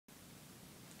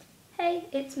Hey,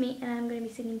 it's me, and I'm going to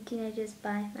be singing Teenagers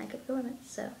by My Chemical Romance.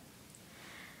 So,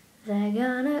 they're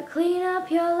gonna clean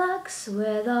up your locks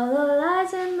with all the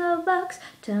lies in the box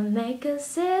to make a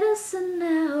citizen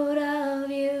out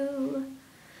of you.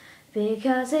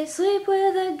 Because they sleep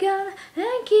with a gun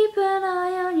and keep an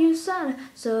eye on you, son,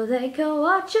 so they can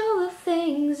watch all the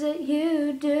things that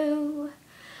you do.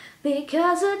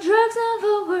 Because the drugs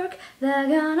never work, they're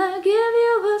gonna give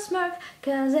you a smirk,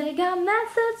 'cause they got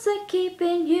methods of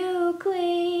keeping you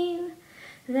clean.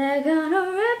 They're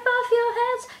gonna rip off your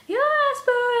heads, your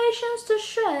aspirations to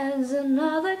shreds,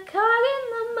 another cog in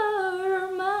the murder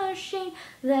machine.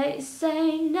 They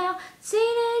say now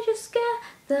teenagers scare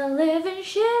the living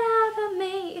shit out of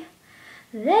me.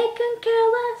 They can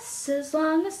care less as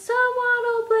long as someone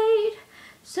will bleed.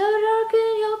 So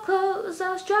darken your clothes,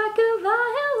 I'll strike a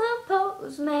violent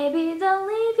pose. Maybe they'll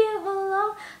leave you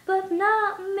alone, but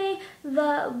not me.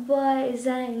 The boys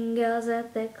and girls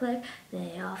that they click,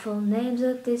 the awful names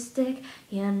that they stick.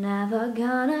 You're never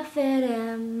gonna fit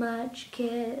in much,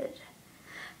 kid.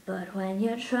 But when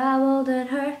you're troubled and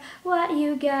hurt, what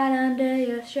you got under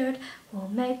your shirt will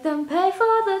make them pay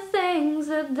for the things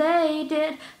that they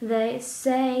did. They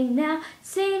say now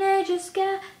teenagers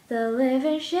scare the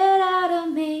living shit out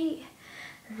of me.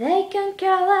 They can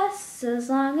care less as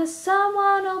long as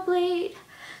someone will bleed.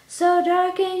 So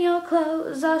darken your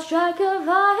clothes, I'll strike a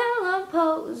violent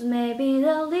pose. Maybe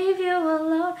they'll leave you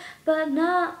alone, but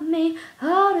not me.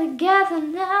 All together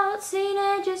now,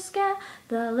 teenagers scare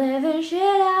the living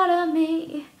shit out of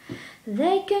me.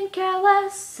 They can care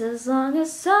less as long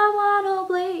as someone will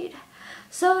bleed.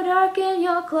 So darken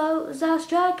your clothes, I'll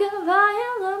strike a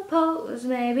violent pose.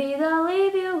 Maybe they'll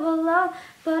leave you alone,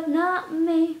 but not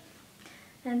me.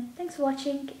 And thanks for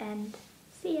watching, and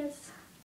see yas.